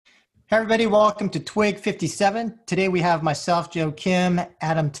Hey everybody, welcome to Twig 57. Today we have myself, Joe Kim,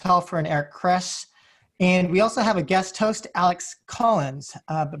 Adam Telfer, and Eric Kress. And we also have a guest host, Alex Collins.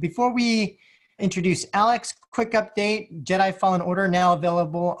 But before we introduce Alex, quick update, Jedi Fallen Order now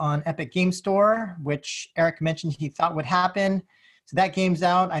available on Epic Game Store, which Eric mentioned he thought would happen. So that game's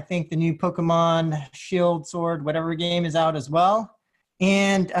out. I think the new Pokemon Shield, Sword, whatever game is out as well.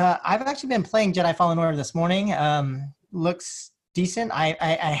 And I've actually been playing Jedi Fallen Order this morning. Looks decent. I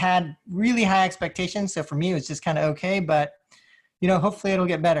had really high expectations, so for me it was just kind of okay, but hopefully it'll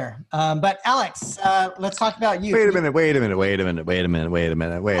get better. But Alex, let's talk about you. Wait a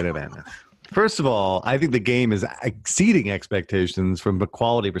minute. First of all, I think the game is exceeding expectations from a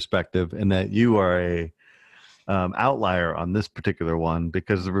quality perspective, and that you are a outlier on this particular one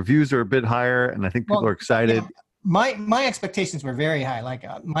because the reviews are a bit higher, and I think people are excited. Yeah. My expectations were very high. Like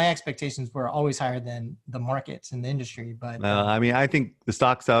my expectations were always higher than the markets in the industry. But I think the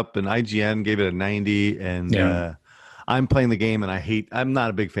stock's up, and IGN gave it a 90. And I'm playing the game, and I'm not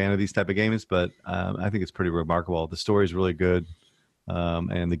a big fan of these type of games, but I think it's pretty remarkable. The story's really good,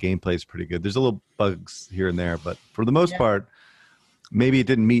 and the gameplay is pretty good. There's a little bugs here and there, but for the most part, maybe it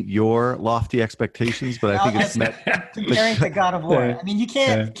didn't meet your lofty expectations, but I think it's met. Comparing to God of War, I mean, you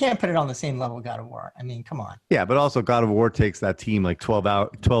can't put it on the same level. God of War. I mean, come on. Yeah, but also God of War takes that team like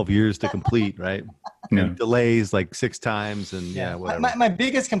 12 years to complete, right? Delays like 6 times, and whatever. My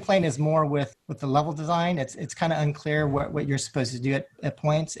biggest complaint is more with the level design. It's kind of unclear what you're supposed to do at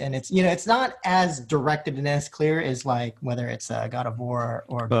points, and it's not as directed and as clear as like whether it's God of War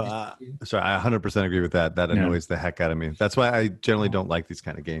or. Sorry, I 100% agree with that. That annoys the heck out of me. That's why I generally don't like these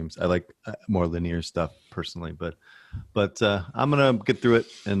kind of games. I like more linear stuff personally, but I'm gonna get through it.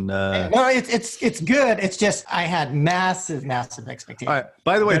 And no, it's good. It's just I had massive expectations. All right.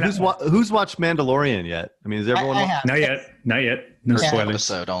 By the way, who's watched Mandalorian yet? I mean, is everyone? Not yet. No spoilers.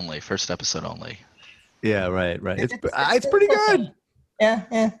 First episode only. Yeah, right. It's pretty good. Yeah,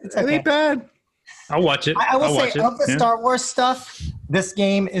 it's okay. It ain't bad. I'll watch it. I will say, of the Star Wars stuff, this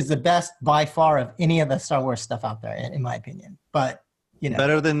game is the best by far of any of the Star Wars stuff out there, in my opinion. But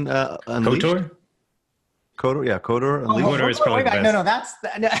better than Unleashed? KOTOR? KOTOR, yeah, KOTOR. KOTOR is probably the best. No, that's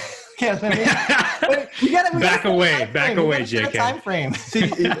you gotta back away, JK. Time frame.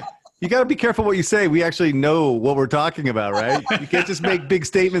 See, you got to be careful what you say. We actually know what we're talking about, right? You can't just make big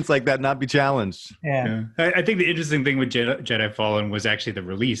statements like that and not be challenged. Yeah. I think the interesting thing with Jedi Fallen was actually the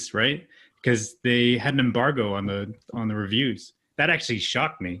release, right? Because they had an embargo on the reviews. That actually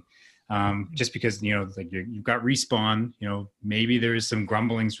shocked me. Just because like you've got Respawn, maybe there's some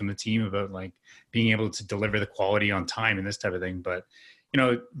grumblings from the team about like being able to deliver the quality on time and this type of thing. But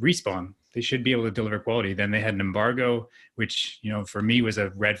Respawn, they should be able to deliver quality. Then they had an embargo, which for me was a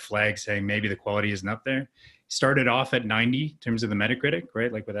red flag, saying maybe the quality isn't up there. Started off at 90 in terms of the Metacritic,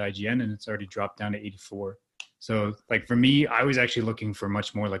 right? Like with IGN, and it's already dropped down to 84. So like for me, I was actually looking for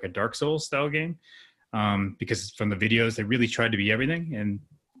much more like a Dark Souls style game, because from the videos they really tried to be everything, and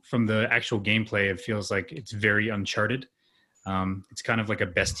from the actual gameplay, it feels like it's very Uncharted. It's kind of like a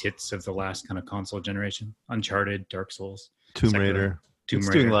best hits of the last kind of console generation. Uncharted, Dark Souls, Tomb Raider. It's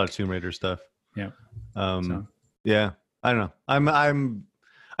doing a lot of Tomb Raider stuff. Yeah. Yeah. I don't know. I mean,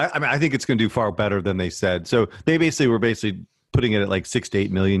 I think it's going to do far better than they said. So they were putting it at like 6 to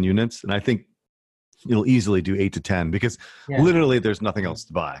 8 million units, and I think it'll easily do 8 to 10 because literally there's nothing else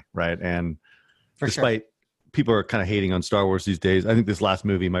to buy, right? And despite people are kind of hating on Star Wars these days, I think this last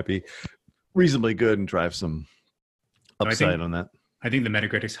movie might be reasonably good and drive some upside on that. I think the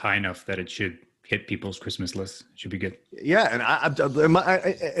Metacritic's high enough that it should hit people's Christmas lists. It should be good. Yeah,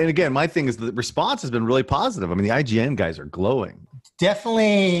 and again, my thing is the response has been really positive. I mean, the IGN guys are glowing.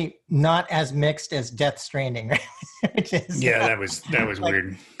 Definitely not as mixed as Death Stranding, right? That was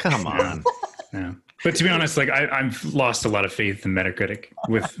weird. Come on. Yeah. But to be honest, like I've lost a lot of faith in Metacritic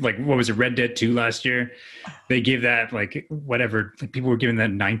with like, what was it, Red Dead 2 last year? They gave that like whatever, like people were giving that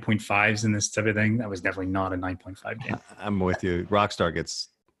 9.5s and this type of thing. That was definitely not a 9.5 game. I'm with you. Rockstar gets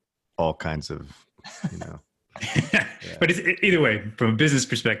all kinds of, But either way, from a business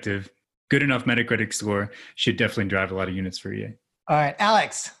perspective, good enough Metacritic score should definitely drive a lot of units for EA. All right,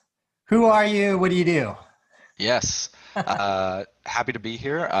 Alex, who are you? What do you do? Yes. Happy to be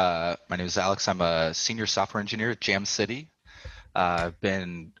here. My name is Alex. I'm a senior software engineer at Jam City. I've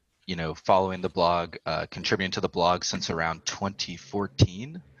been, following the blog, contributing to the blog since around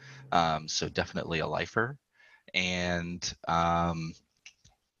 2014. So definitely a lifer. And I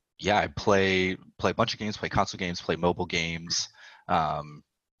play a bunch of games, play console games, play mobile games.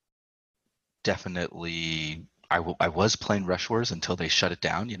 Definitely, I was playing Rush Wars until they shut it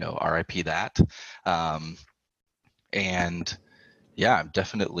down. RIP that. And Yeah, I'm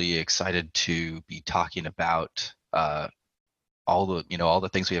definitely excited to be talking about all the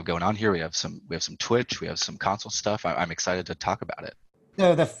things we have going on here. We have some Twitch, we have some console stuff. I'm excited to talk about it.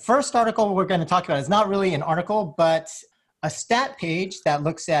 So the first article we're going to talk about is not really an article, but a stat page that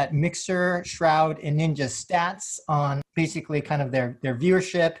looks at Mixer, Shroud, and Ninja stats on basically kind of their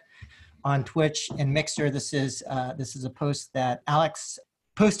viewership on Twitch and Mixer. This is a post that Alex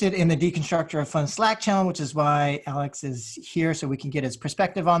posted in the Deconstructor of Fun Slack channel, which is why Alex is here, so we can get his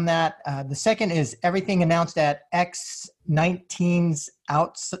perspective on that. The second is everything announced at X19's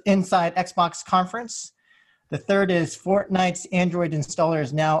Inside Xbox conference. The third is Fortnite's Android installer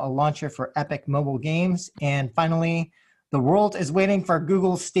is now a launcher for Epic mobile games. And finally, the world is waiting for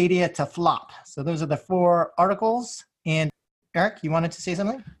Google Stadia to flop. So those are the 4 articles. And Eric, you wanted to say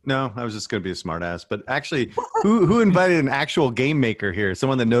something? No, I was just going to be a smartass. But actually, who invited an actual game maker here?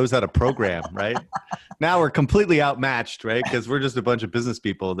 Someone that knows how to program, right? Now we're completely outmatched, right? Because we're just a bunch of business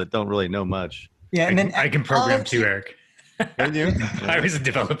people that don't really know much. Yeah, and then I can program too, Eric. Can you? I was a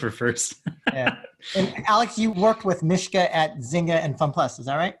developer first. Yeah. And Alex, you worked with Mishka at Zynga and FunPlus, is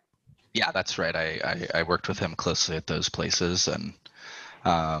that right? Yeah, that's right. I worked with him closely at those places, and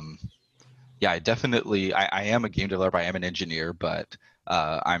yeah, I am a game developer. I am an engineer, but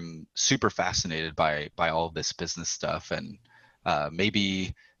I'm super fascinated by all of this business stuff, and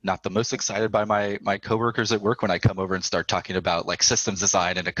maybe not the most excited by my coworkers at work when I come over and start talking about like systems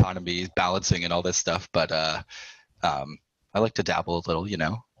design and economy balancing and all this stuff. But I like to dabble a little,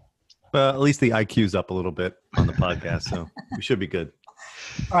 Well, at least the IQ's up a little bit on the podcast, so we should be good.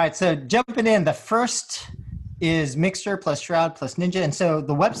 All right, so jumping in, the first is Mixer plus Shroud plus Ninja. And so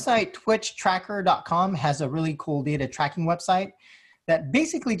the website twitchtracker.com has a really cool data tracking website that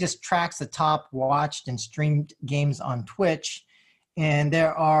basically just tracks the top watched and streamed games on Twitch. And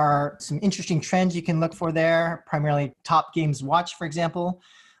there are some interesting trends you can look for there, primarily top games watched, for example.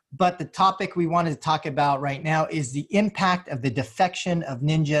 But the topic we wanted to talk about right now is the impact of the defection of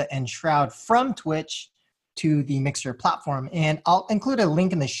Ninja and Shroud from Twitch to the Mixer platform. And I'll include a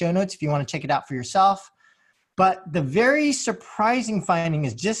link in the show notes if you want to check it out for yourself. But the very surprising finding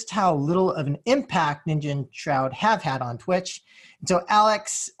is just how little of an impact Ninja and Shroud have had on Twitch. And so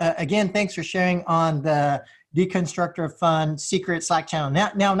Alex, again, thanks for sharing on the Deconstructor of Fun secret Slack channel.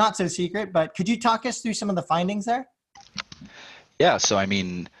 Now not so secret, but could you talk us through some of the findings there? Yeah, so I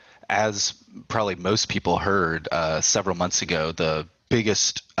mean, as probably most people heard several months ago, the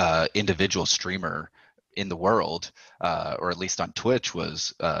biggest individual streamer in the world, or at least on Twitch,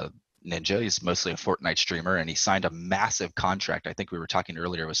 was Ninja. He's mostly a Fortnite streamer, and he signed a massive contract. I think we were talking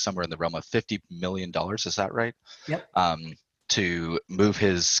earlier, it was somewhere in the realm of $50 million. Is that right? Yep. To move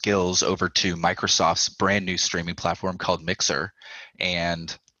his skills over to Microsoft's brand new streaming platform called Mixer.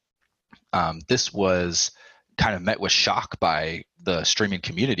 And this was kind of met with shock by the streaming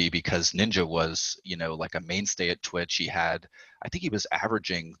community because Ninja was, like a mainstay at Twitch. I think he was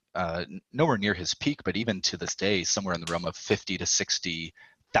averaging nowhere near his peak, but even to this day, somewhere in the realm of 50 to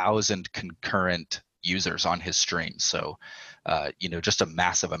 60,000 concurrent users on his stream. So, just a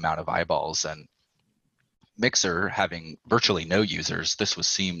massive amount of eyeballs. And Mixer having virtually no users, this was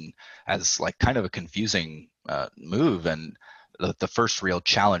seen as like kind of a confusing move and the first real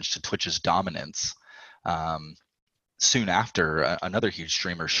challenge to Twitch's dominance. Soon after, another huge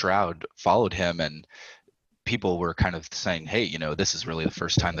streamer, Shroud, followed him, and people were kind of saying, hey, this is really the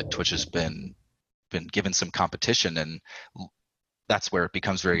first time that Twitch has been given some competition. And that's where it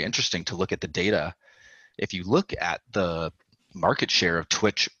becomes very interesting to look at the data. If you look at the market share of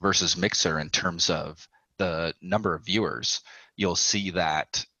Twitch versus Mixer in terms of the number of viewers, you'll see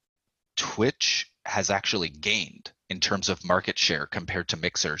that Twitch has actually gained in terms of market share compared to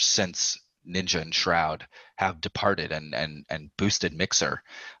Mixer since Ninja and Shroud have departed and boosted Mixer.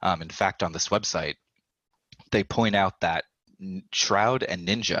 In fact, on this website, they point out that Shroud and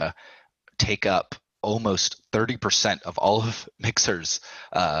Ninja take up almost 30% of all of Mixer's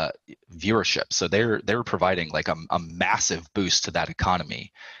viewership. So they're providing like a massive boost to that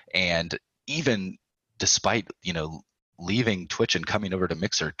economy. And even despite, leaving Twitch and coming over to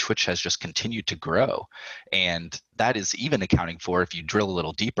Mixer, Twitch has just continued to grow. And that is even accounting for, if you drill a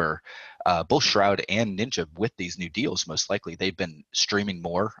little deeper, both Shroud and Ninja with these new deals, most likely they've been streaming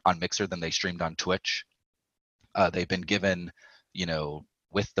more on Mixer than they streamed on Twitch. They've been given,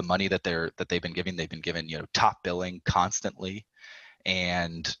 with the money that they've been given, top billing constantly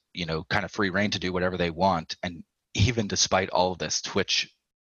and, kind of free reign to do whatever they want. And even despite all of this, Twitch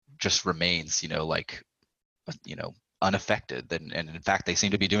just remains, unaffected. And in fact, they seem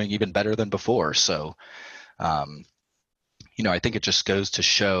to be doing even better than before. So, I think it just goes to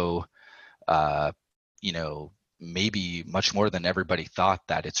show, maybe much more than everybody thought,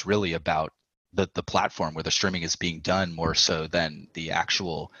 that it's really about the platform where the streaming is being done more so than the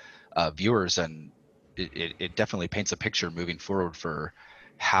actual viewers. And it definitely paints a picture moving forward for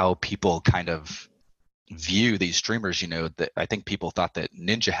how people kind of view these streamers. That I think people thought that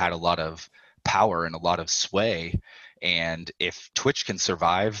Ninja had a lot of power and a lot of sway, and if Twitch can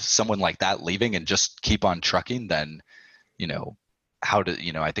survive someone like that leaving and just keep on trucking, then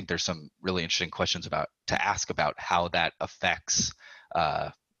I think there's some really interesting questions to ask about how that affects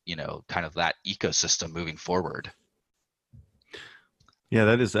kind of that ecosystem moving forward. Yeah,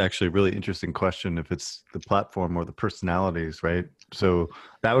 that is actually a really interesting question, if it's the platform or the personalities, right? So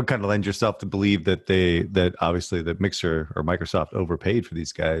that would kind of lend yourself to believe that obviously that Mixer or Microsoft overpaid for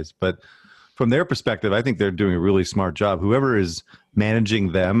these guys. But from their perspective, I think they're doing a really smart job. Whoever is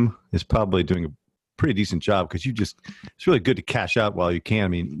managing them is probably doing a pretty decent job, because it's really good to cash out while you can. I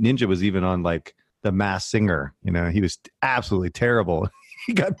mean, Ninja was even on like The Masked Singer. He was absolutely terrible.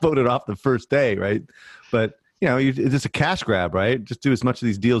 He got voted off the first day, right? But it's just a cash grab, right? Just do as much of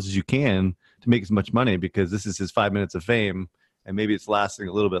these deals as you can to make as much money, because this is his 5 minutes of fame, and maybe it's lasting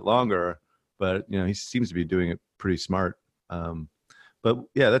a little bit longer. But he seems to be doing it pretty smart. But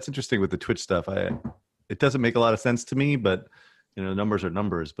yeah, that's interesting with the Twitch stuff. It doesn't make a lot of sense to me, but numbers are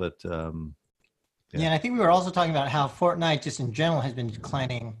numbers. But yeah, and I think we were also talking about how Fortnite just in general has been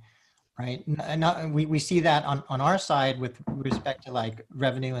declining, right? And we see that on our side with respect to like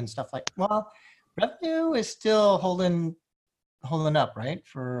revenue and stuff like. Well, revenue is still holding up, right?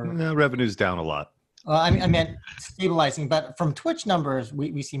 Revenue's down a lot. I meant stabilizing, but from Twitch numbers,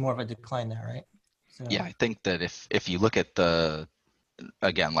 we see more of a decline there, right? So. Yeah, I think that if you look at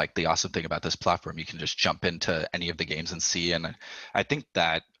again, like the awesome thing about this platform, you can just jump into any of the games and see. And I think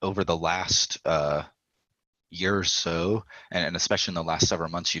that over the last year or so, and especially in the last several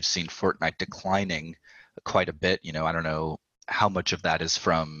months, you've seen Fortnite declining quite a bit. I don't know how much of that is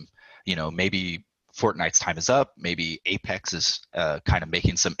from, maybe Fortnite's time is up. Maybe Apex is kind of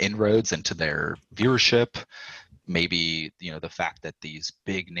making some inroads into their viewership. Maybe, the fact that these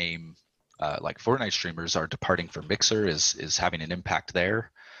big name like Fortnite streamers are departing for Mixer is having an impact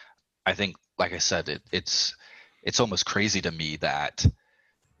there. I think, like I said, it's almost crazy to me that,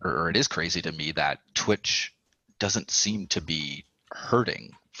 or it is crazy to me that Twitch doesn't seem to be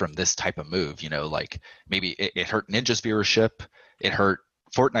hurting from this type of move. Like maybe it hurt Ninja's viewership, it hurt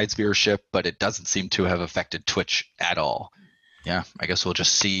Fortnite's viewership, but it doesn't seem to have affected Twitch at all. Yeah, I guess we'll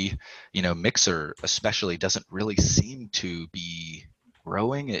just see. Mixer especially doesn't really seem to be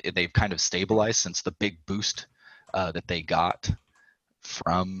growing. They've kind of stabilized since the big boost that they got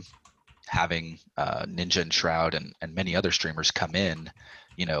from having Ninja and Shroud and many other streamers come in.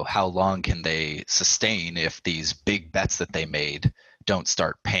 How long can they sustain if these big bets that they made don't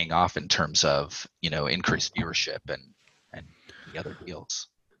start paying off in terms of increased viewership and the other deals?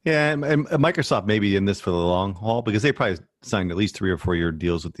 Yeah, and Microsoft may be in this for the long haul, because they probably signed at least 3 or 4 year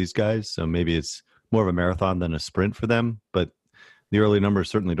deals with these guys. So maybe it's more of a marathon than a sprint for them. But the early numbers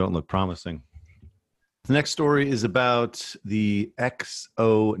certainly don't look promising. The next story is about the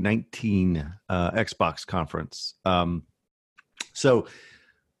XO19 Xbox conference. So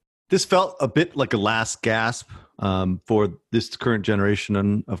this felt a bit like a last gasp for this current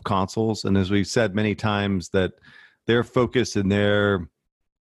generation of consoles. And as we've said many times, that their focus and their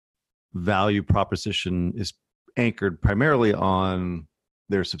value proposition is anchored primarily on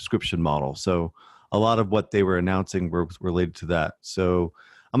their subscription model. So a lot of what they were announcing were related to that. So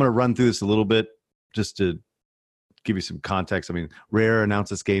I'm going to run through this a little bit just to give you some context. I mean, Rare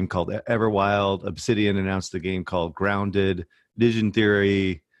announced this game called Everwild. Obsidian announced a game called Grounded. Vision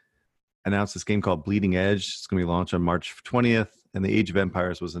Theory announced this game called Bleeding Edge. It's going to be launched on March 20th. And the Age of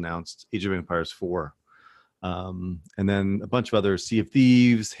Empires was announced, Age of Empires 4. And then a bunch of other Sea of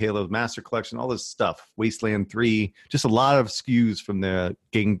Thieves, Halo Master Collection, all this stuff. Wasteland 3, just a lot of SKUs from the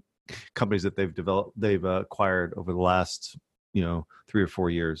game companies that they've acquired over the last 3 or 4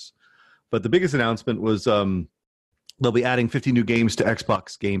 years. But the biggest announcement was they'll be adding 50 new games to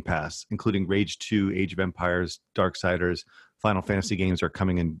Xbox Game Pass, including Rage 2, Age of Empires, Darksiders. Final Fantasy games are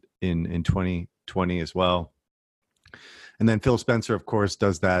coming in 2020 as well. And then Phil Spencer, of course,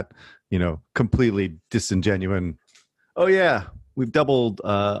 does that completely disingenuous, oh yeah, we've doubled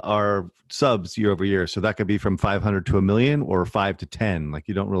our subs year over year. So that could be from 500 to 1 million or 5 to 10. Like,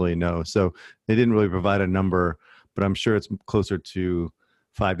 you don't really know. So they didn't really provide a number, but I'm sure it's closer to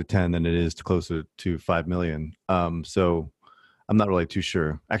 5 to 10 than it is closer to 5 million. So I'm not really too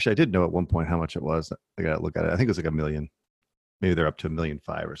sure. Actually, I did know at one point how much it was. I got to look at it. I think it was like 1 million. Maybe they're up to 1.5 million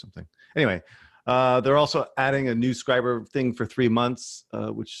or something. Anyway, they're also adding a new subscriber thing for 3 months,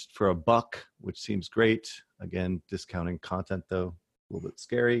 which for $1, which seems great. Again, discounting content though, a little bit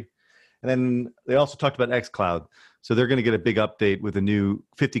scary. And then they also talked about xCloud. So they're going to get a big update with a new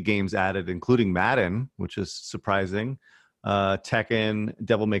 50 games added, including Madden, which is surprising, Tekken,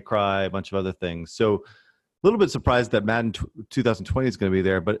 Devil May Cry, a bunch of other things. So a little bit surprised that Madden 2020 is going to be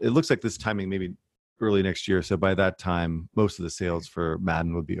there, but it looks like this timing maybe early next year. So by that time, most of the sales for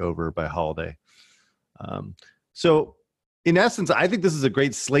Madden would be over by holiday. So in essence, I think this is a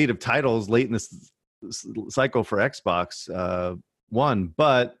great slate of titles late in this cycle for Xbox One.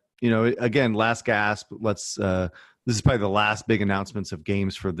 But, again, last gasp. This is probably the last big announcements of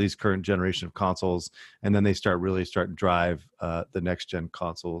games for these current generation of consoles. And then they start to drive the next gen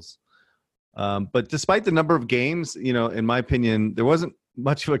consoles. But despite the number of games, in my opinion, there wasn't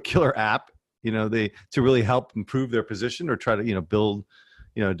much of a killer app, to really help improve their position or try to, build,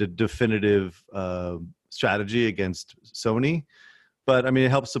 the definitive strategy against Sony. But I mean, it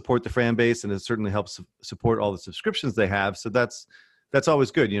helps support the fan base, and it certainly helps support all the subscriptions they have. So that's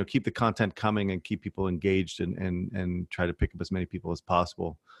always good. Keep the content coming and keep people engaged, and try to pick up as many people as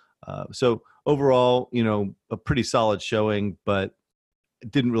possible. So overall, a pretty solid showing, but it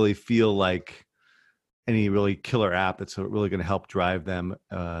didn't really feel like any really killer app that's really going to help drive them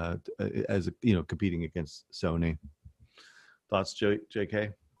as competing against Sony. Thoughts,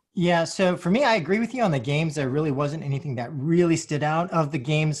 JK? Yeah, so for me, I agree with you on the games. There really wasn't anything that really stood out of the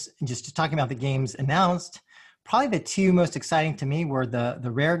games. Just talking about the games announced, probably the two most exciting to me were the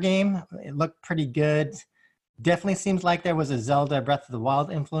Rare game. It looked pretty good. Definitely seems like there was a Zelda Breath of the Wild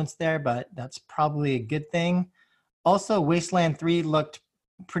influence there, but that's probably a good thing. Also, Wasteland 3 looked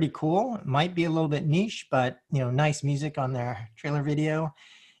pretty cool. It might be a little bit niche, but nice music on their trailer video.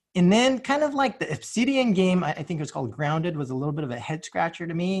 And then kind of like the Obsidian game, I think it was called Grounded, was a little bit of a head scratcher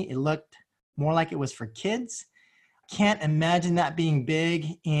to me. It looked more like it was for kids. Can't imagine that being big.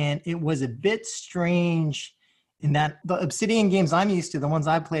 And it was a bit strange in that the Obsidian games I'm used to, the ones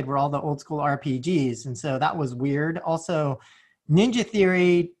I played, were all the old school RPGs. And so that was weird. Also, Ninja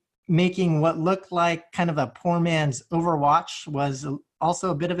Theory making what looked like kind of a poor man's Overwatch was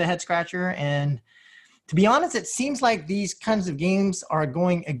also a bit of a head scratcher. And to be honest, it seems like these kinds of games are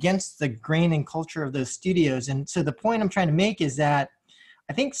going against the grain and culture of those studios. And so the point I'm trying to make is that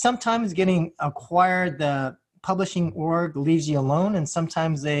I think sometimes getting acquired, the publishing org leaves you alone, and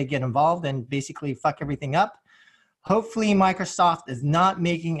sometimes they get involved and basically fuck everything up. Hopefully Microsoft is not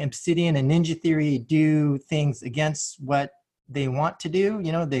making Obsidian and Ninja Theory do things against what they want to do.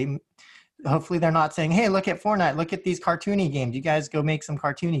 Hopefully they're not saying, hey, look at Fortnite, look at these cartoony games. You guys go make some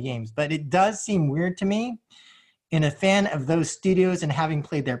cartoony games. But it does seem weird to me, in a fan of those studios and having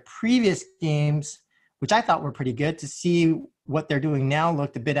played their previous games, which I thought were pretty good, to see what they're doing now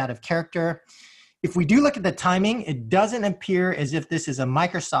looked a bit out of character. If we do look at the timing, it doesn't appear as if this is a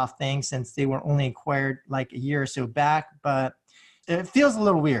Microsoft thing, since they were only acquired like a year or so back, but it feels a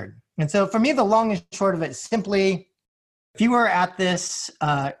little weird. And so for me, the long and short of it is simply, if you were at this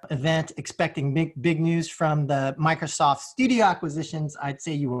event expecting big news from the Microsoft studio acquisitions, I'd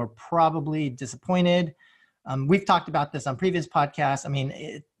say you were probably disappointed. We've talked about this on previous podcasts. I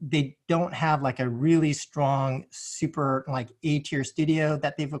mean, they don't have like a really strong, super like A-tier studio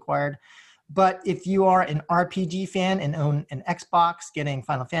that they've acquired. But if you are an RPG fan and own an Xbox, getting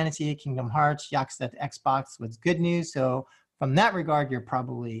Final Fantasy, Kingdom Hearts, Yakuza Xbox was good news. So from that regard, you're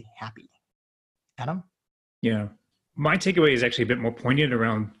probably happy. Adam? Yeah. My takeaway is actually a bit more poignant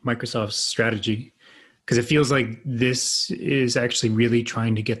around Microsoft's strategy, because it feels like this is actually really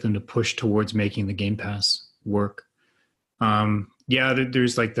trying to get them to push towards making the Game Pass work.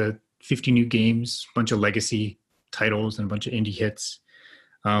 There's like the 50 new games, a bunch of legacy titles, and a bunch of indie hits.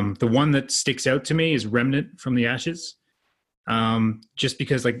 The one that sticks out to me is Remnant from the Ashes. Just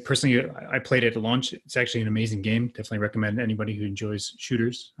because, like, personally, I played it at launch. It's actually an amazing game. Definitely recommend anybody who enjoys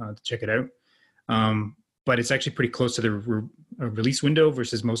shooters to check it out. But it's actually pretty close to the release window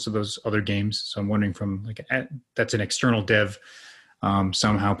versus most of those other games. So I'm wondering, from like that's an external dev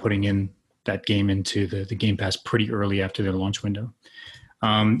somehow putting in that game into the Game Pass pretty early after their launch window.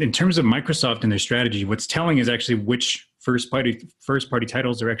 In terms of Microsoft and their strategy, what's telling is actually which first party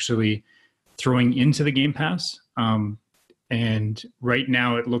titles they're actually throwing into the Game Pass. And right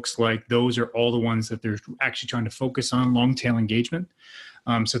now it looks like those are all the ones that they're actually trying to focus on long tail engagement.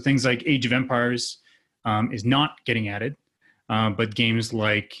 So things like Age of Empires is not getting added, but games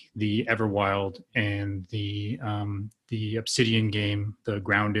like the Everwild and the Obsidian game, the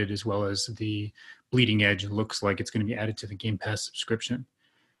Grounded, as well as the Bleeding Edge, looks like it's going to be added to the Game Pass subscription.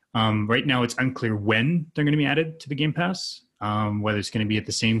 Right now, it's unclear when they're going to be added to the Game Pass, whether it's going to be at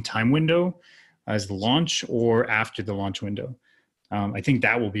the same time window as the launch or after the launch window. I think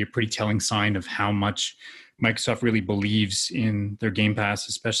that will be a pretty telling sign of how much Microsoft really believes in their Game Pass,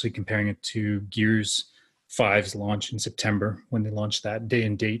 especially comparing it to Gears 5's launch in September when they launched that day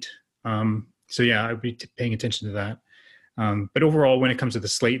and date. So yeah, I'd be paying attention to that. But overall, when it comes to the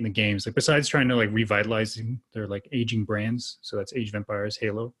slate and the games, like besides trying to like revitalizing their like aging brands, so that's Age of Empires,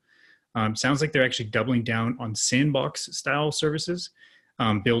 Halo, sounds like they're actually doubling down on sandbox style services,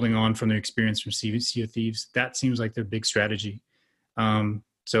 building on from their experience from Sea of Thieves. That seems like their big strategy.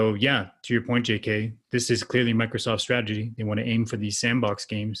 So yeah, to your point, JK, this is clearly Microsoft's strategy. They want to aim for these sandbox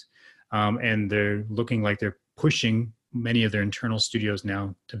games, and they're looking like they're pushing many of their internal studios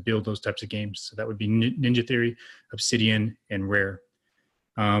now to build those types of games. So that would be Ninja Theory, Obsidian, and Rare.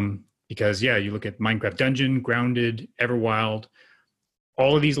 Because yeah, you look at Minecraft Dungeon, Grounded, Everwild,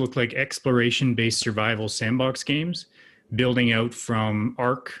 all of these look like exploration-based survival sandbox games, building out from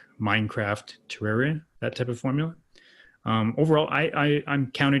Ark, Minecraft, Terraria, that type of formula. Overall,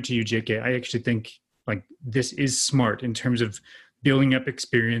 I'm counter to you, JK. I actually think like this is smart in terms of building up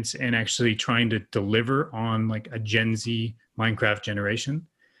experience and actually trying to deliver on like a Gen Z Minecraft generation.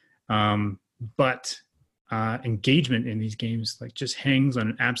 But engagement in these games like just hangs on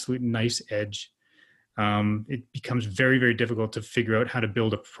an absolute nice edge. It becomes very, very difficult to figure out how to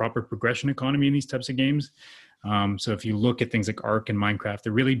build a proper progression economy in these types of games. So if you look at things like Ark and Minecraft,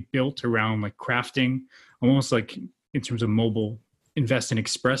 they're really built around like crafting, almost like in terms of mobile invest in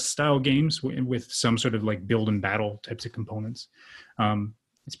express style games with some sort of like build and battle types of components.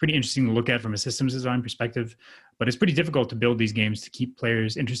 It's pretty interesting to look at from a systems design perspective, but it's pretty difficult to build these games to keep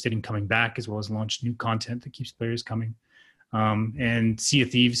players interested in coming back, as well as launch new content that keeps players coming. And Sea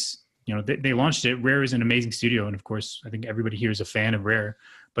of Thieves, you know, they launched it. Rare is an amazing studio, and of course, I think everybody here is a fan of Rare,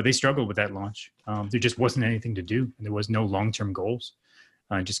 but they struggled with that launch. There just wasn't anything to do, and there was no long-term goals.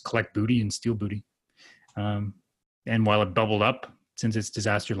 Just collect booty and steal booty. And while it bubbled up since its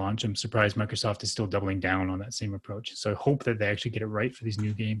disaster launch, I'm surprised Microsoft is still doubling down on that same approach. So I hope that they actually get it right for these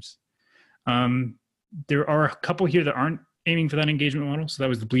new games. There are a couple here that aren't aiming for that engagement model. So that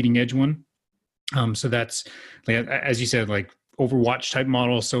was the Bleeding Edge one. So that's, like, as you said, like Overwatch type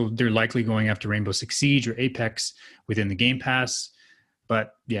model. So they're likely going after Rainbow Six Siege or Apex within the Game Pass.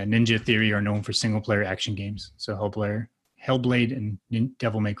 But yeah, Ninja Theory are known for single player action games. So Hellblade and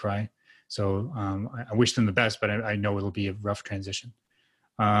Devil May Cry. So I wish them the best, but I know it'll be a rough transition.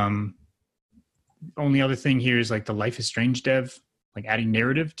 Only other thing here is like the Life is Strange dev, like adding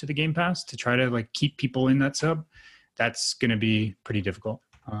narrative to the Game Pass to try to like keep people in that sub. That's going to be pretty difficult.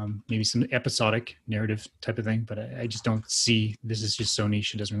 Maybe some episodic narrative type of thing, but I just don't see, this is just so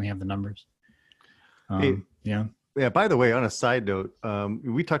niche. It doesn't really have the numbers. Yeah. By the way, on a side note,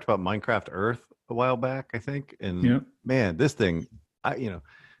 we talked about Minecraft Earth a while back, I think. And man, this thing,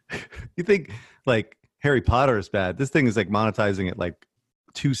 you think like Harry Potter is bad. This thing is like monetizing at like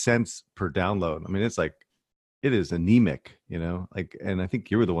 2 cents per download. I mean, it's like, it is anemic, like, and I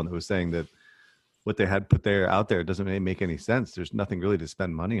think you were the one that was saying that what they had put out there doesn't make any sense. There's nothing really to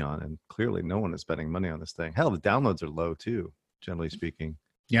spend money on. And clearly no one is spending money on this thing. Hell, the downloads are low too, generally speaking.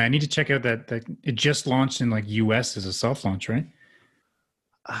 Yeah. I need to check out that it just launched in like US as a soft launch, right?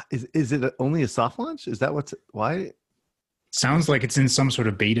 Is it only a soft launch? Is that why? Sounds like it's in some sort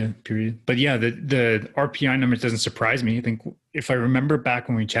of beta period. But yeah, the RPI numbers doesn't surprise me. I think if I remember back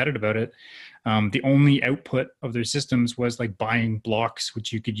when we chatted about it, the only output of their systems was like buying blocks,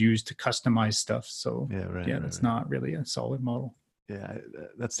 which you could use to customize stuff. So that's not really a solid model. Yeah,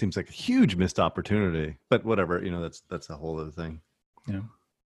 that seems like a huge missed opportunity. But whatever, that's a whole other thing. Yeah.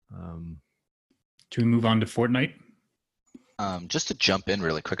 Should we move on to Fortnite? Just to jump in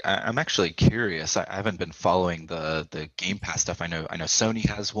really quick, I'm actually curious. I haven't been following the Game Pass stuff. I know Sony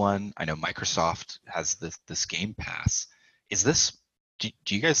has one. I know Microsoft has this Game Pass. Is this? Do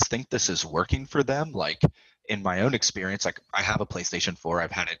you guys think this is working for them? Like in my own experience, like I have a PlayStation 4.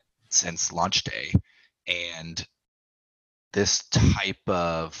 I've had it since launch day, and this type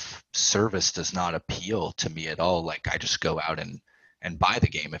of service does not appeal to me at all. Like I just go out and buy the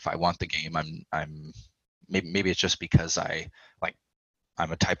game if I want the game. I'm maybe it's just because I'm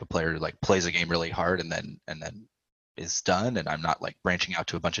a type of player who like plays a game really hard and then is done, and I'm not like branching out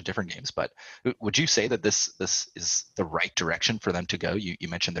to a bunch of different games. But would you say that this is the right direction for them to go? You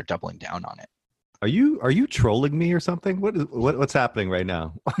mentioned they're doubling down on it. Are you trolling me or something? What's happening right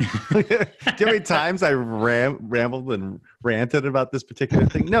now? Do you know how many times I rambled and ranted about this particular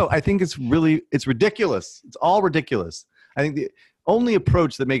thing? No, I think it's ridiculous. It's all ridiculous. I think the only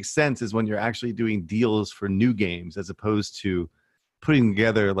approach that makes sense is when you're actually doing deals for new games, as opposed to putting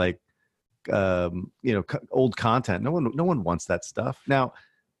together like old content. No one wants that stuff. Now,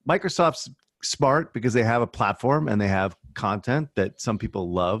 Microsoft's smart because they have a platform and they have content that some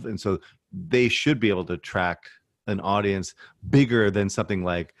people love, and so they should be able to attract an audience bigger than something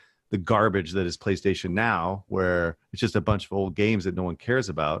like the garbage that is PlayStation Now, where it's just a bunch of old games that no one cares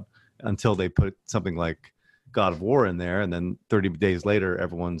about until they put something like God of War in there, and then 30 days later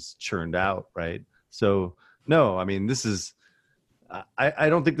everyone's churned out, right? So no, I mean, this is I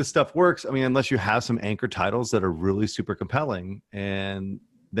don't think this stuff works. I mean, unless you have some anchor titles that are really super compelling, and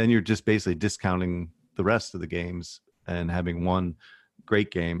then you're just basically discounting the rest of the games and having one great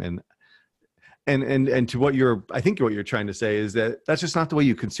game. And to what I think what you're trying to say is that that's just not the way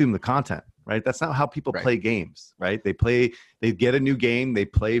you consume the content, right? That's not how people play games, right? They get a new game, they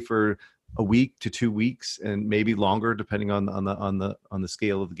play for a week to 2 weeks, and maybe longer, depending on the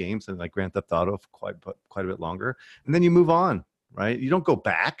scale of the games. And like Grand Theft Auto, quite a bit longer, and then you move on, right? You don't go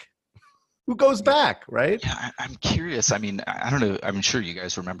back. Who goes back, right? Yeah, I'm curious. I mean, I don't know. I'm sure you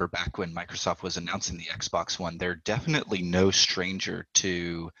guys remember back when Microsoft was announcing the Xbox One. They're definitely no stranger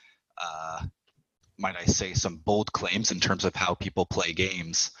to, might I say, some bold claims in terms of how people play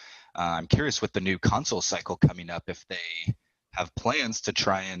games. I'm curious with the new console cycle coming up if they have plans to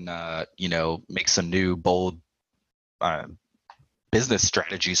try and make some new bold business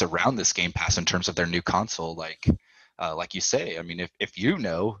strategies around this Game Pass in terms of their new console. Like you say, I mean, if you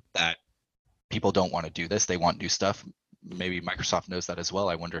know that people don't want to do this, they want new stuff. Maybe Microsoft knows that as well.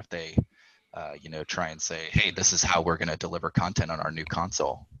 I wonder if they, try and say, hey, this is how we're going to deliver content on our new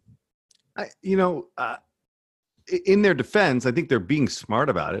console. In their defense, I think they're being smart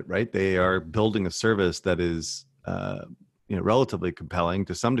about it, right? They are building a service that is, relatively compelling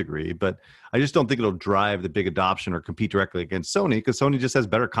to some degree, but I just don't think it'll drive the big adoption or compete directly against Sony, because Sony just has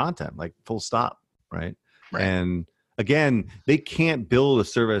better content, like full stop, right? And again, they can't build a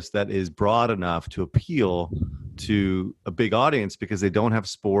service that is broad enough to appeal to a big audience because they don't have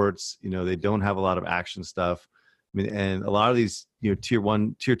sports, they don't have a lot of action stuff. I mean, and a lot of these, tier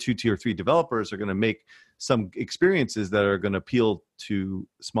 1, tier 2, tier 3 developers are going to make some experiences that are going to appeal to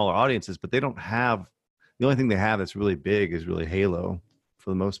smaller audiences, but they don't have, the only thing they have that's really big is really Halo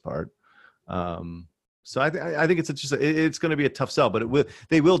for the most part. So I think it's going to be a tough sell, but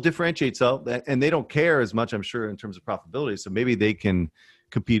they will differentiate itself, and they don't care as much, I'm sure, in terms of profitability. So maybe they can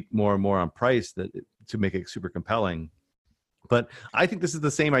compete more and more on price to make it super compelling. But I think this is the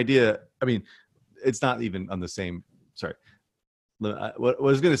same idea. I mean, it's not even on the same. Sorry, what I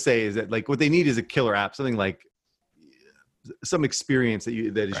was going to say is that like what they need is a killer app, something like some experience that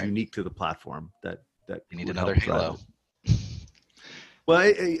is unique to the platform. That you need another Halo. Well,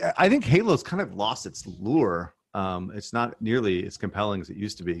 I think Halo's kind of lost its lure. It's not nearly as compelling as it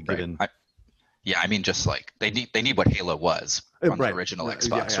used to be. Given, I mean, just like they need what Halo was on the original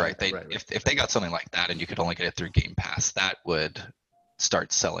Xbox, right? If they got something like that, and you could only get it through Game Pass, that would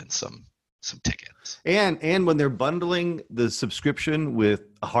start selling some tickets. And when they're bundling the subscription with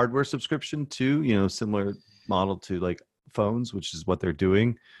a hardware subscription too, similar model to like phones, which is what they're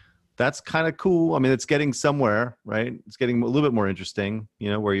doing. That's kind of cool. I mean, it's getting somewhere, right? It's getting a little bit more interesting,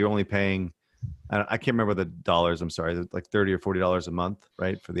 where you're only paying, I can't remember the dollars. I'm sorry, like $30 or $40 a month,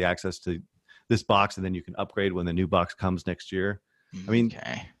 right? For the access to this box. And then you can upgrade when the new box comes next year. I mean,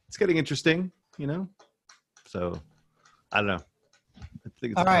 It's getting interesting, So I don't know. I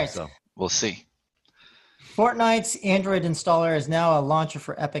think it's all right. So. We'll see. Fortnite's Android installer is now a launcher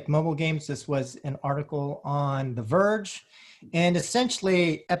for Epic mobile games. This was an article on The Verge. And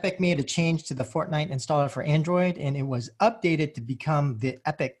essentially, Epic made a change to the Fortnite installer for Android, and it was updated to become the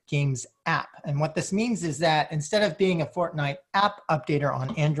Epic Games app. And what this means is that instead of being a Fortnite app updater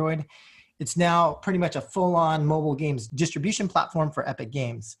on Android, it's now pretty much a full-on mobile games distribution platform for Epic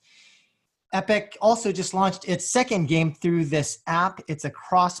Games. Epic also just launched its second game through this app. It's a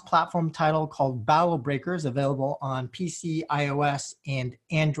cross-platform title called Battle Breakers, available on PC, iOS, and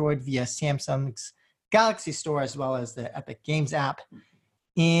Android via Samsung's Galaxy Store, as well as the Epic Games app.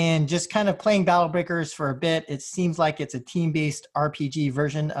 And just kind of playing Battle Breakers for a bit, it seems like it's a team-based RPG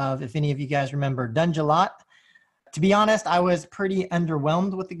version of, if any of you guys remember, Dungelot. To be honest, I was pretty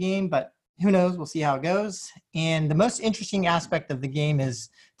underwhelmed with the game, but who knows? We'll see how it goes. And the most interesting aspect of the game is,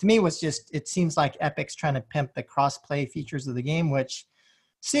 to me, was just, it seems like Epic's trying to pimp the cross-play features of the game, which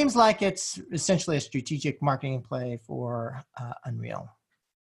seems like it's essentially a strategic marketing play for Unreal.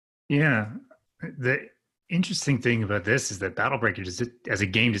 Yeah. The interesting thing about this is that Battle Breakers as a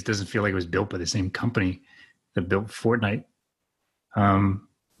game just doesn't feel like it was built by the same company that built Fortnite.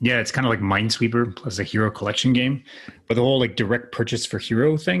 It's kind of like Minesweeper plus a hero collection game, but the whole like direct purchase for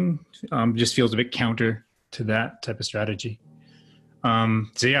hero thing just feels a bit counter to that type of strategy.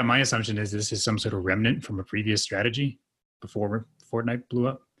 My assumption is this is some sort of remnant from a previous strategy before Fortnite blew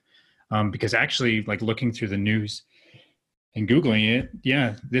up. because actually, like looking through the news and Googling it,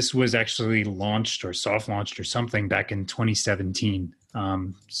 yeah, this was actually launched or soft launched or something back in 2017.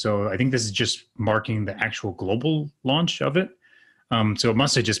 So I think this is just marking the actual global launch of it. So it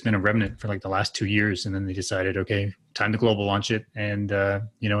must have just been a remnant for like the last 2 years, and then they decided, okay, time to global launch it, and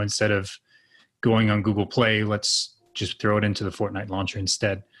instead of going on Google Play, let's just throw it into the Fortnite launcher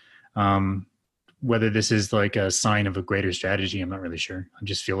instead. Whether this is like a sign of a greater strategy, I'm not really sure. I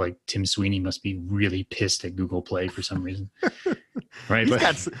just feel like Tim Sweeney must be really pissed at Google Play for some reason. Right?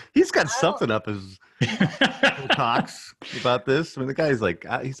 He's got something up his talks about this. I mean, the guy's like,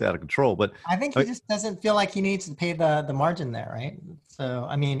 he's out of control. But I think he just doesn't feel like he needs to pay the margin there, right? So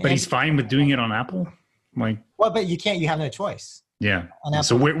I mean, but he's fine with doing it on Apple. Like, well, but you can't. You have no choice. Yeah.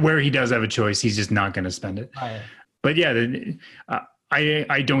 So where he does have a choice, he's just not going to spend it. Right. But yeah,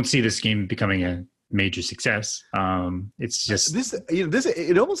 I don't see this game becoming a major success. It's just this.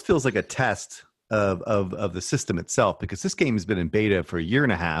 It almost feels like a test of the system itself, because this game has been in beta for a year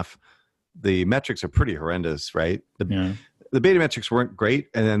and a half. The metrics are pretty horrendous, right? The beta metrics weren't great,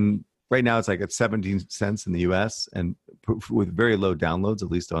 and then right now it's like at 17 cents in the US, and with very low downloads, at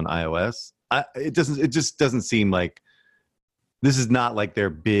least on iOS. It just doesn't seem like this is not like their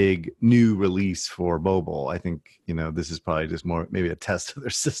big new release for mobile. I think, this is probably just more maybe a test of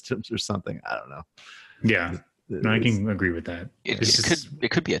their systems or something. I don't know. Yeah, I can agree with that. It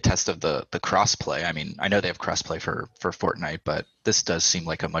could be a test of the crossplay. I mean, I know they have crossplay for Fortnite, but this does seem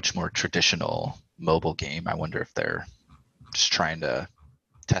like a much more traditional mobile game. I wonder if they're just trying to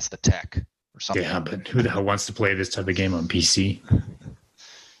test the tech or something. Yeah, but who the hell wants to play this type of game on PC?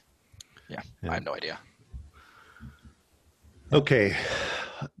 Yeah, I have no idea. Okay.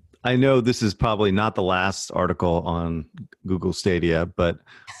 I know this is probably not the last article on Google Stadia, but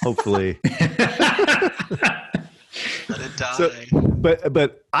hopefully. Let it die. So,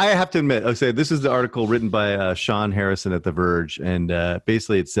 but I have to admit, this is the article written by Sean Harrison at The Verge, and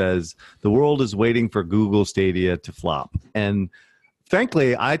basically it says the world is waiting for Google Stadia to flop. And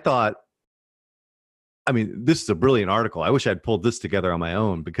frankly, this is a brilliant article. I wish I'd pulled this together on my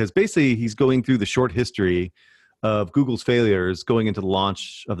own, because basically he's going through the short history of Google's failures going into the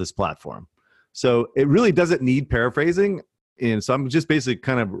launch of this platform. So it really doesn't need paraphrasing. And so I'm just basically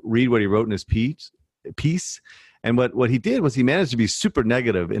kind of read what he wrote in his piece. And what he did was he managed to be super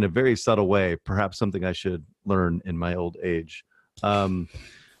negative in a very subtle way, perhaps something I should learn in my old age.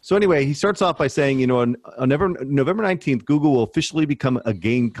 So anyway, he starts off by saying, on November 19th, Google will officially become a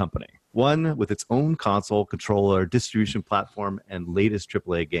game company, one with its own console, controller, distribution platform, and latest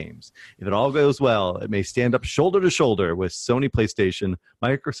AAA games. If it all goes well, it may stand up shoulder to shoulder with Sony PlayStation,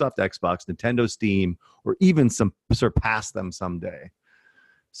 Microsoft Xbox, Nintendo Steam, or even surpass them someday.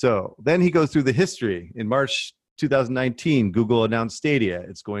 So then he goes through the history. In March 2019, Google announced Stadia.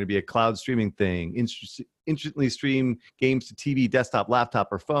 It's going to be a cloud streaming thing, instantly stream games to TV, desktop, laptop,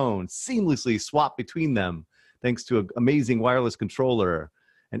 or phone, seamlessly swap between them thanks to an amazing wireless controller,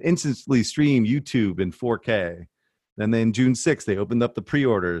 and instantly stream YouTube in 4K. Then June 6th, they opened up the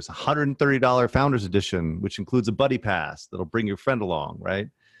pre-orders, $130 Founders Edition, which includes a buddy pass that'll bring your friend along, right?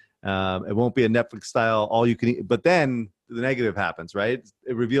 It won't be a Netflix style all you can eat, but then the negative happens, right?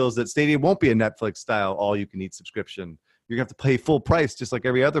 It reveals that Stadia won't be a Netflix style all you can eat subscription. You're gonna have to pay full price just like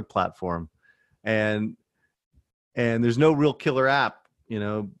every other platform. And there's no real killer app,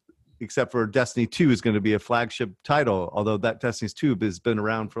 except for Destiny 2 is going to be a flagship title, although that Destiny 2 has been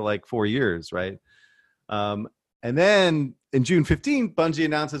around for like 4 years, right? And then in June 15th, Bungie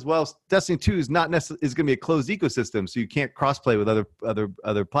announces, Destiny 2 is not necessarily is going to be a closed ecosystem, so you can't crossplay with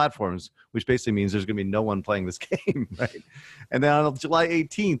other platforms, which basically means there's going to be no one playing this game, right? And then on July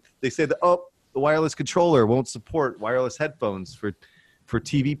 18th, they say that the wireless controller won't support wireless headphones for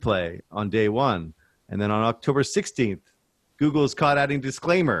TV play on day one. And then on October 16th, Google is caught adding a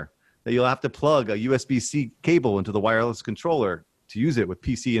disclaimer that you'll have to plug a USB-C cable into the wireless controller to use it with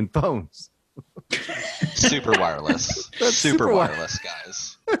PC and phones. Super wireless. That's super wireless,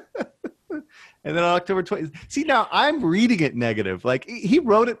 guys. And then on October 20th, see, now I'm reading it negative. Like he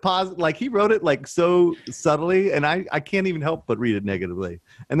wrote it positive, like he wrote it like so subtly, and I can't even help but read it negatively.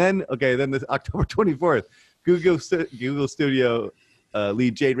 And then the October 24th, Google Studio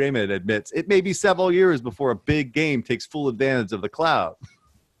lead Jade Raymond admits it may be several years before a big game takes full advantage of the cloud.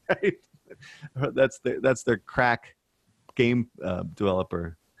 Right? That's their crack game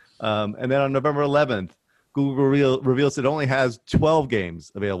developer. And then on November 11th, Google reveals it only has 12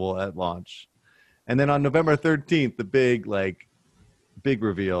 games available at launch. And then on November 13th, the big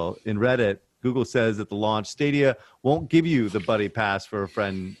reveal in Reddit, Google says at the launch, Stadia won't give you the buddy pass for a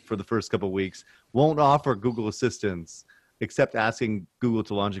friend for the first couple of weeks, won't offer Google Assistance, except asking Google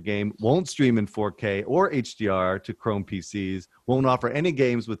to launch a game, won't stream in 4K or HDR to Chrome PCs, won't offer any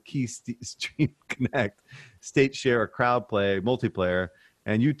games with Keystream Connect, State Share or Crowd Play, multiplayer,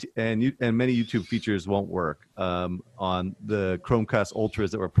 and many YouTube features won't work on the Chromecast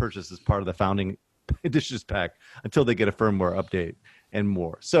Ultras that were purchased as part of the founding editions pack until they get a firmware update and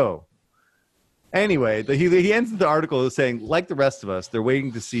more. So anyway, he ends the article saying, like the rest of us, they're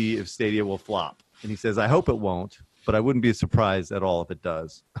waiting to see if Stadia will flop. And he says, I hope it won't, but I wouldn't be surprised at all if it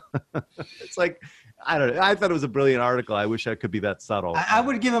does. It's like, I don't know. I thought it was a brilliant article. I wish I could be that subtle. I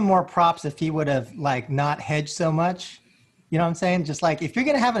would give him more props if he would have like not hedged so much. You know what I'm saying? Just like, if you're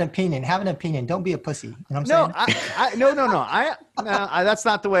going to have an opinion, have an opinion. Don't be a pussy. You know what I'm saying? No. That's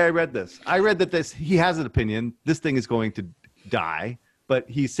not the way I read this. I read that he has an opinion. This thing is going to die, but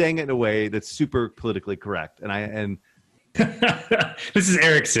he's saying it in a way that's super politically correct. And this is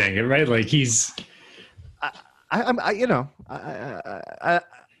Eric saying it, right? Like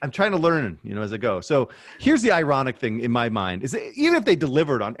I'm trying to learn, as I go. So here's the ironic thing in my mind is that even if they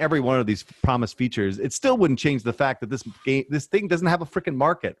delivered on every one of these promised features, it still wouldn't change the fact that this thing doesn't have a freaking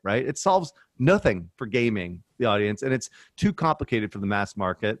market, right? It solves nothing for gaming, the audience, and it's too complicated for the mass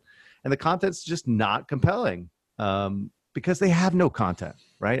market, and the content's just not compelling because they have no content,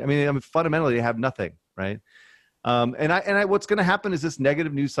 right? I mean, fundamentally, they have nothing, right? What's going to happen is this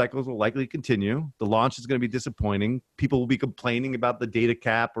negative news cycles will likely continue. The launch is going to be disappointing. People will be complaining about the data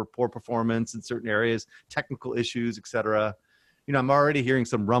cap or poor performance in certain areas, technical issues, etc. I'm already hearing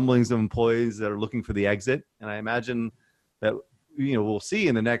some rumblings of employees that are looking for the exit, and I imagine that we'll see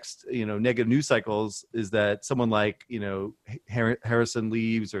in the next negative news cycles is that someone like Harrison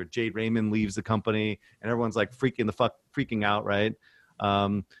leaves or Jade Raymond leaves the company, and everyone's like freaking out, right?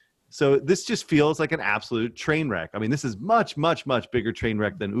 So this just feels like an absolute train wreck. I mean, this is much, much, much bigger train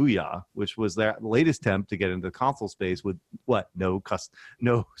wreck than Ouya, which was their latest attempt to get into the console space with no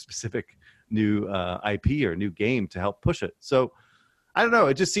specific new IP or new game to help push it. So I don't know.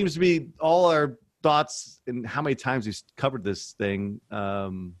 It just seems to be all our thoughts and how many times we've covered this thing.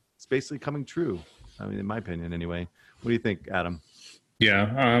 It's basically coming true. I mean, in my opinion, anyway. What do you think, Adam?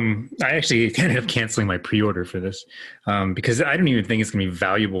 Yeah, I actually ended up canceling my pre-order for this because I don't even think it's going to be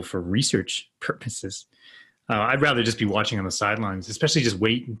valuable for research purposes. I'd rather just be watching on the sidelines, especially just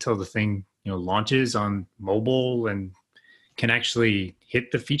wait until the thing launches on mobile and can actually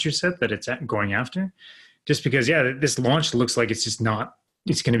hit the feature set that it's going after. Just because, this launch looks like it's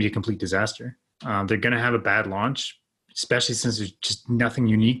going to be a complete disaster. They're going to have a bad launch, especially since there's just nothing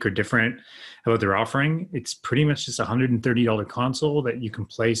unique or different about their offering. It's pretty much just a $130 console that you can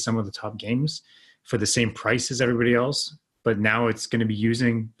play some of the top games for the same price as everybody else. But now it's going to be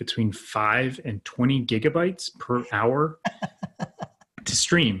using between 5 and 20 gigabytes per hour to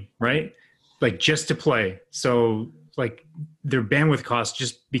stream, right? Like just to play. So like their bandwidth cost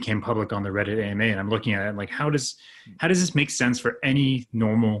just became public on the Reddit AMA, and I'm looking at it like, how does this make sense for any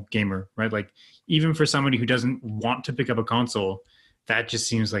normal gamer, right? Like even for somebody who doesn't want to pick up a console, that just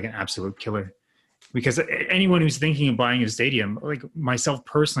seems like an absolute killer. Because anyone who's thinking of buying a Stadium, like myself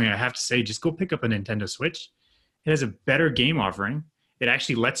personally, I have to say, just go pick up a Nintendo Switch. It has a better game offering. It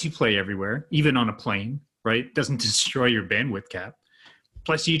actually lets you play everywhere, even on a plane, right? It doesn't destroy your bandwidth cap.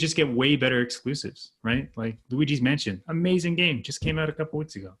 Plus, you just get way better exclusives, right? Like Luigi's Mansion, amazing game, just came out a couple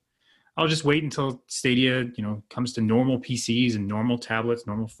weeks ago. I'll just wait until Stadia, comes to normal PCs and normal tablets,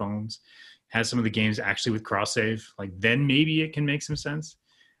 normal phones, has some of the games actually with cross save. Like then maybe it can make some sense.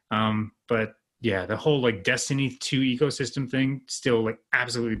 But yeah, the whole like Destiny 2 ecosystem thing still like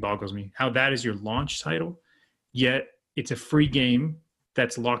absolutely boggles me. How that is your launch title, yet it's a free game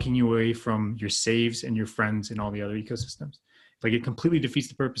that's locking you away from your saves and your friends and all the other ecosystems. Like it completely defeats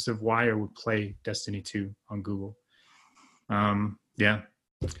the purpose of why I would play Destiny 2 on Google.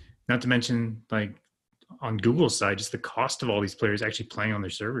 Not to mention like on Google's side, just the cost of all these players actually playing on their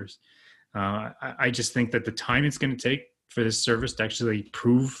servers. I just think that the time it's going to take for this service to actually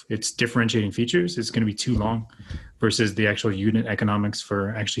prove its differentiating features is going to be too long versus the actual unit economics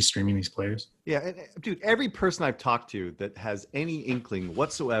for actually streaming these players. Yeah, and, dude, every person I've talked to that has any inkling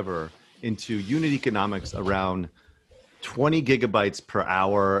whatsoever into unit economics around 20 gigabytes per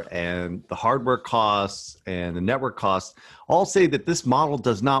hour and the hardware costs and the network costs all say that this model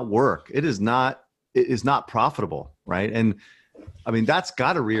does not work. It is not profitable, right? And I mean, that's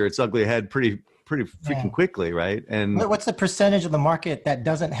got to rear its ugly head pretty freaking quickly, right? And what's the percentage of the market that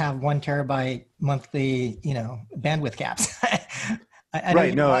doesn't have 1 terabyte monthly, bandwidth caps?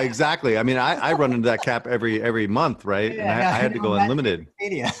 Right. No, exactly. I mean, I run into that cap every month, right? Yeah, and I had to go unlimited.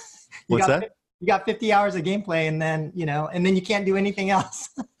 What's that? You got 50 hours of gameplay and then, and then you can't do anything else.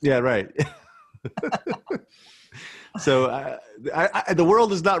 Yeah, right. So the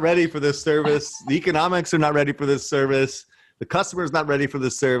world is not ready for this service. The economics are not ready for this service. The customer is not ready for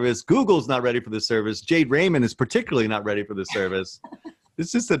this service. Google's not ready for this service. Jade Raymond is particularly not ready for this service.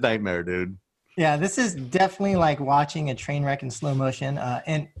 It's just a nightmare, dude. Yeah, this is definitely like watching a train wreck in slow motion.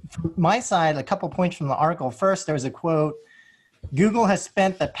 And from my side, a couple points from the article. First, there was a quote: Google has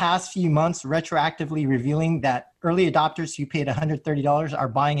spent the past few months retroactively revealing that early adopters who paid $130 are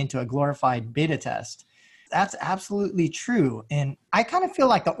buying into a glorified beta test. That's absolutely true. And I kind of feel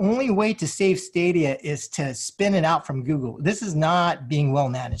like the only way to save Stadia is to spin it out from Google. This is not being well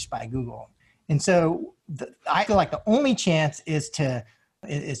managed by Google. And so I feel like the only chance is to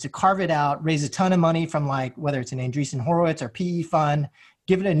carve it out, raise a ton of money from, like, whether it's an Andreessen Horowitz or PE fund,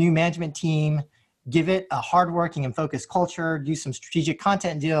 give it a new management team, give it a hardworking and focused culture, do some strategic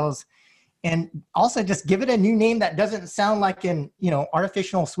content deals, and also just give it a new name that doesn't sound like an,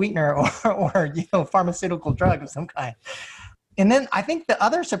 artificial sweetener or pharmaceutical drug of some kind. And then I think the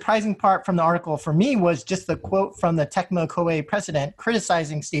other surprising part from the article for me was just the quote from the Tecmo Koei president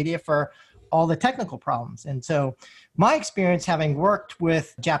criticizing Stadia for all the technical problems. And so my experience, having worked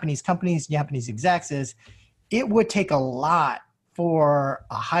with Japanese companies, Japanese execs, is it would take a lot for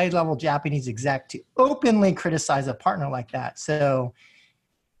a high-level Japanese exec to openly criticize a partner like that. So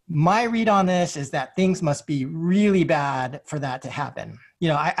my read on this is that things must be really bad for that to happen.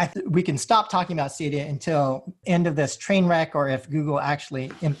 We can stop talking about Stadia until end of this train wreck, or if Google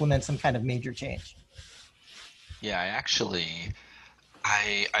actually implements some kind of major change. Yeah,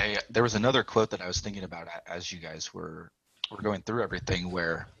 there was another quote that I was thinking about as you guys were going through everything,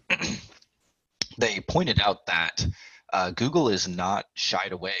 where they pointed out that Google is not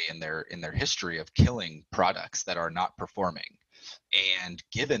shied away in their history of killing products that are not performing. And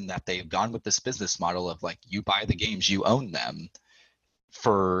given that they've gone with this business model of, like, you buy the games, you own them,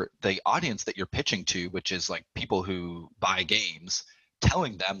 for the audience that you're pitching to, which is like people who buy games,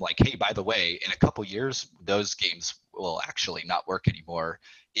 telling them, like, hey, by the way, in a couple years, those games will actually not work anymore,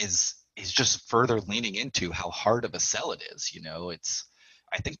 is just further leaning into how hard of a sell it is.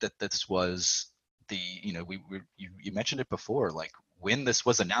 I think that this was you mentioned it before, like, when this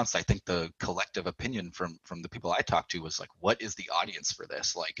was announced, I think the collective opinion from the people I talked to was like, what is the audience for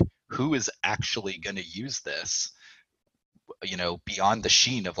this? Like, who is actually going to use this? Beyond the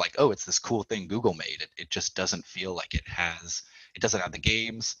sheen of, like, oh, it's this cool thing Google made. It just doesn't feel like it doesn't have the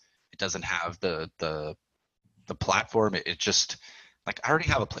games. It doesn't have the platform. It just, like, I already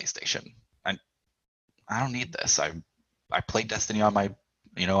have a PlayStation. I don't need this. I play Destiny on my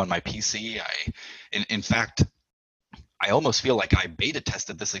PC. In fact, I almost feel like I beta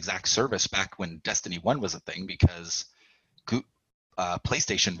tested this exact service back when Destiny 1 was a thing, because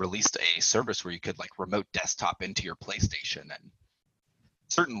PlayStation released a service where you could, like, remote desktop into your PlayStation, and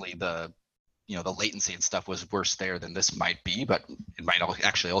certainly the latency and stuff was worse there than this might be, but it might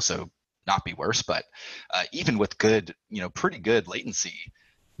actually also not be worse. But even with pretty good latency,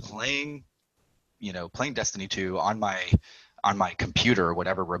 playing Destiny 2 on my computer or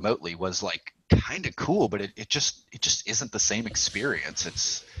whatever remotely was, like, kind of cool, but it just isn't the same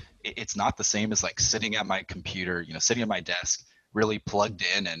experience. It's not the same as, like, sitting at my computer, sitting at my desk, really plugged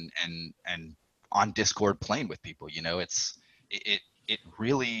in and on Discord playing with people. It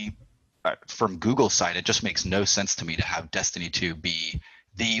really, from Google's side, it just makes no sense to me to have Destiny 2 be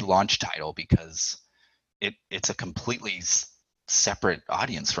the launch title, because it's a completely separate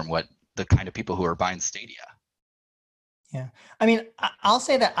audience from what the kind of people who are buying Stadia. Yeah. I mean, I'll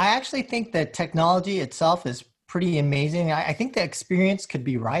say that I actually think the technology itself is pretty amazing. I think the experience could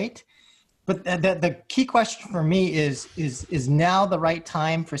be right. But the key question for me is now the right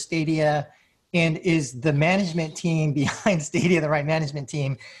time for Stadia? And is the management team behind Stadia the right management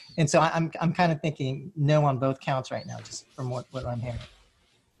team? And so I'm kind of thinking no on both counts right now, just from what I'm hearing.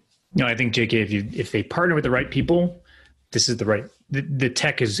 No, I think, JK, if they partner with the right people, this is the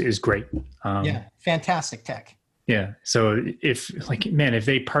tech is great. Yeah, fantastic tech. Yeah. So if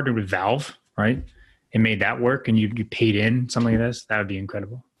they partnered with Valve, right, and made that work, and you paid in something like this, that would be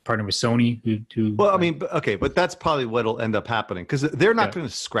incredible. Partner with Sony, but that's probably what'll end up happening, because they're not going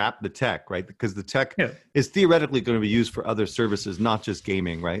to scrap the tech, right? Because the tech is theoretically going to be used for other services, not just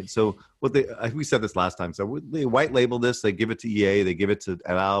gaming, right? So we said this last time. So they white label this, they give it to EA, they give it to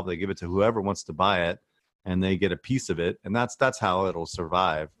Valve, they give it to whoever wants to buy it, and they get a piece of it, and that's how it'll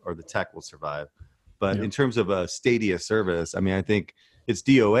survive, or the tech will survive. But in terms of a Stadia service, I mean, I think it's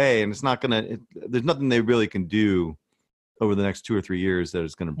DOA, and it's not there's nothing they really can do over the next 2 or 3 years that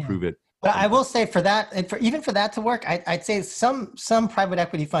is going to prove it. But I will say, for that, and even for that to work, I'd say some private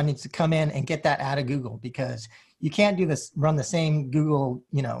equity fund needs to come in and get that out of Google, because you can't run the same Google,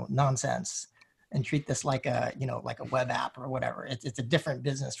 nonsense. and treat this like a, like a web app or whatever. It's a different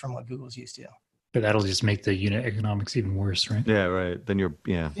business from what Google's used to. But that'll just make the unit economics even worse, right? Yeah, right. Then you're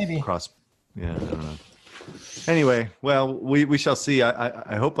Maybe. cross. Yeah, I don't know. Anyway, well, we shall see.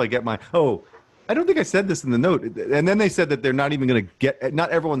 I hope I get my. Oh, I don't think I said this in the note. And then they said that they're not even going to get.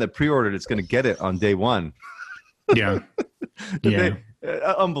 Not everyone that pre-ordered is going to get it on day one. Yeah. Yeah.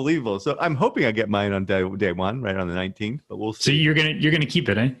 Unbelievable. So I'm hoping I get mine on day one, right on the 19th. But we'll see. So you're gonna keep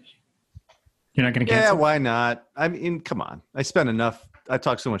it, eh? You're not gonna cancel? Yeah, why not? I mean, come on. I spent enough. I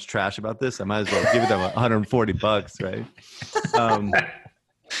talk so much trash about this. I might as well give them $140, right?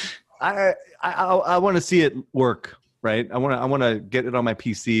 I want to see it work, right? I want to get it on my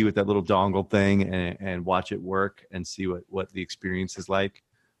PC with that little dongle thing and watch it work and see what the experience is like.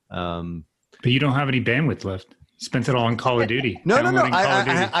 But you don't have any bandwidth left. You spent it all on Call of Duty. No.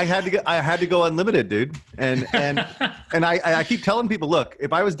 I had to go unlimited, dude. And I keep telling people, look,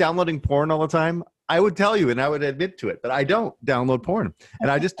 if I was downloading porn all the time, I would tell you and I would admit to it, but I don't download porn,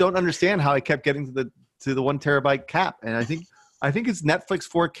 and I just don't understand how I kept getting to the 1 terabyte cap. And I think it's Netflix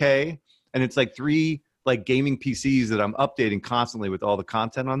 4K, and it's like 3 like gaming PCs that I'm updating constantly with all the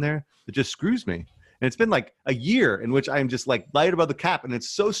content on there. It just screws me. And it's been like a year in which I'm just like light above the cap, and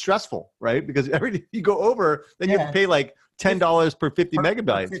it's so stressful, right? Because every you go over, then you have to pay like $10 per 50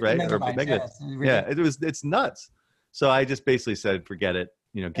 megabytes, right? Or megabytes. Yeah, it's nuts. So I just basically said, forget it.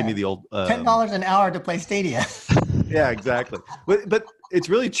 Give me the old $10 an hour to play Stadia. Yeah, exactly. But it's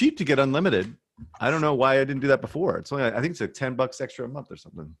really cheap to get unlimited. I don't know why I didn't do that before. It's only, I think it's like $10 extra a month or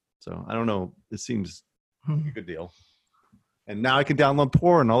something. So I don't know. It seems like a good deal. And now I can download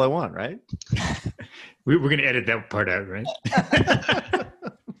porn all I want, right? We're going to edit that part out, right?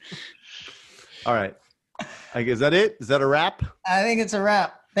 All right. Is that it? Is that a wrap? I think it's a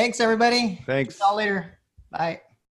wrap. Thanks, everybody. Thanks. See y'all later. Bye.